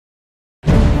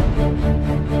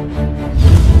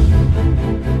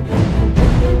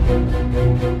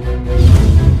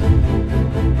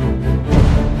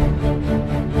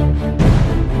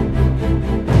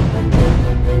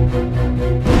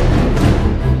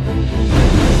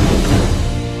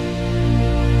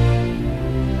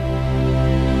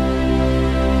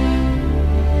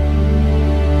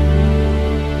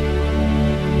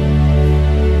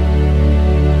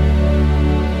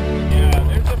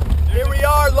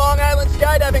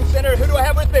Skydiving Center. Who do I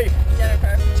have with me?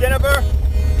 Jennifer. Jennifer.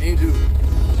 Andrew.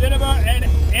 Jennifer and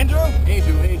Andrew?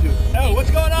 Andrew. Oh,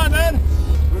 what's going on, man?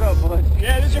 What up, bud?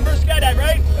 Yeah, this is your first skydive,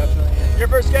 right? Absolutely. Your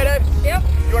first skydive? Yep.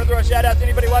 You want to throw a shout out to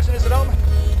anybody watching this at home?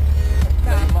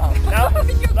 No. Love your mom. No?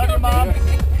 You Love your mom?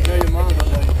 You know your mom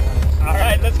don't know your mom. All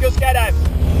right, let's go skydive.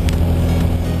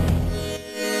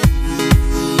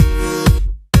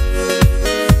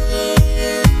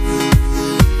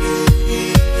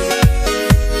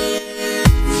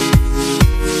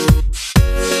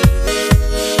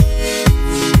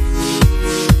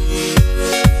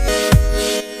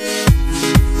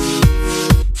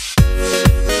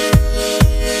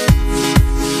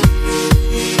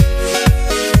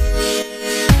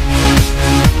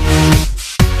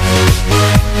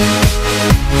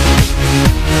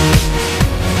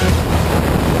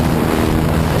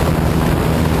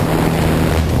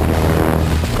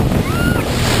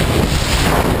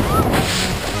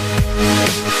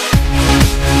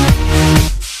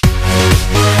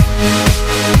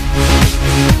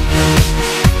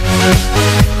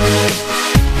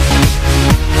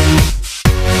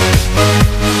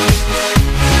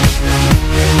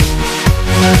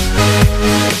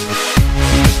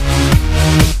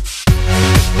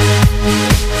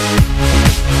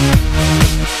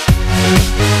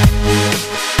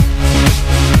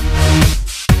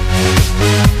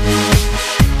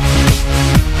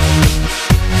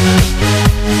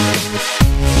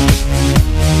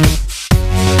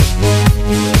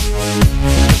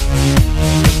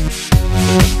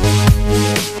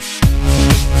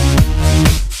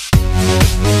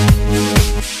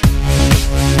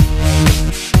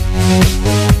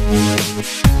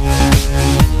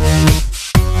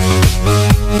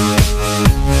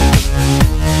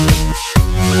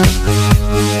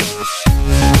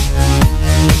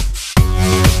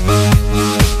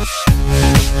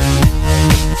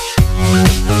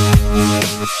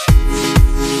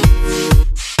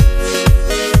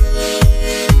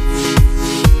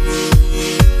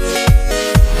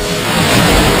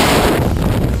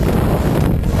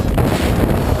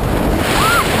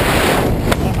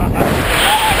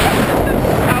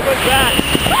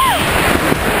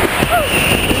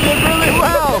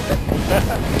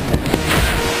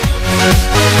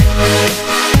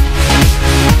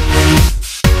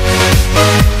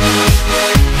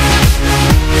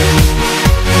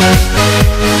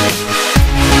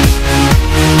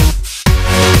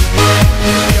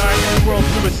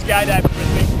 Skydiving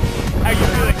with me. How you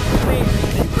feeling? Are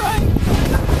you crying?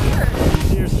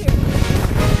 Here.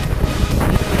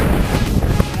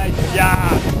 Nice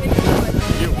job.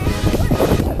 You.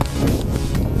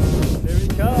 There he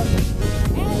comes.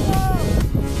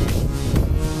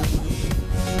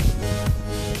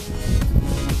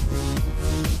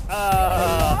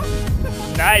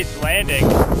 Nice landing.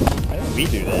 How did we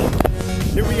do that?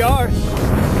 Here we are.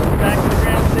 Back to the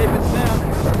ground, safe and sound.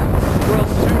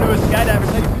 World's 2 newest skydivers.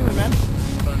 How you feeling, man?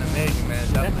 Feeling amazing,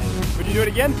 man. Definitely. Would you do it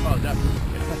again? Oh,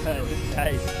 definitely.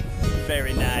 Nice.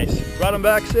 Very nice. Brought them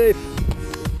back safe.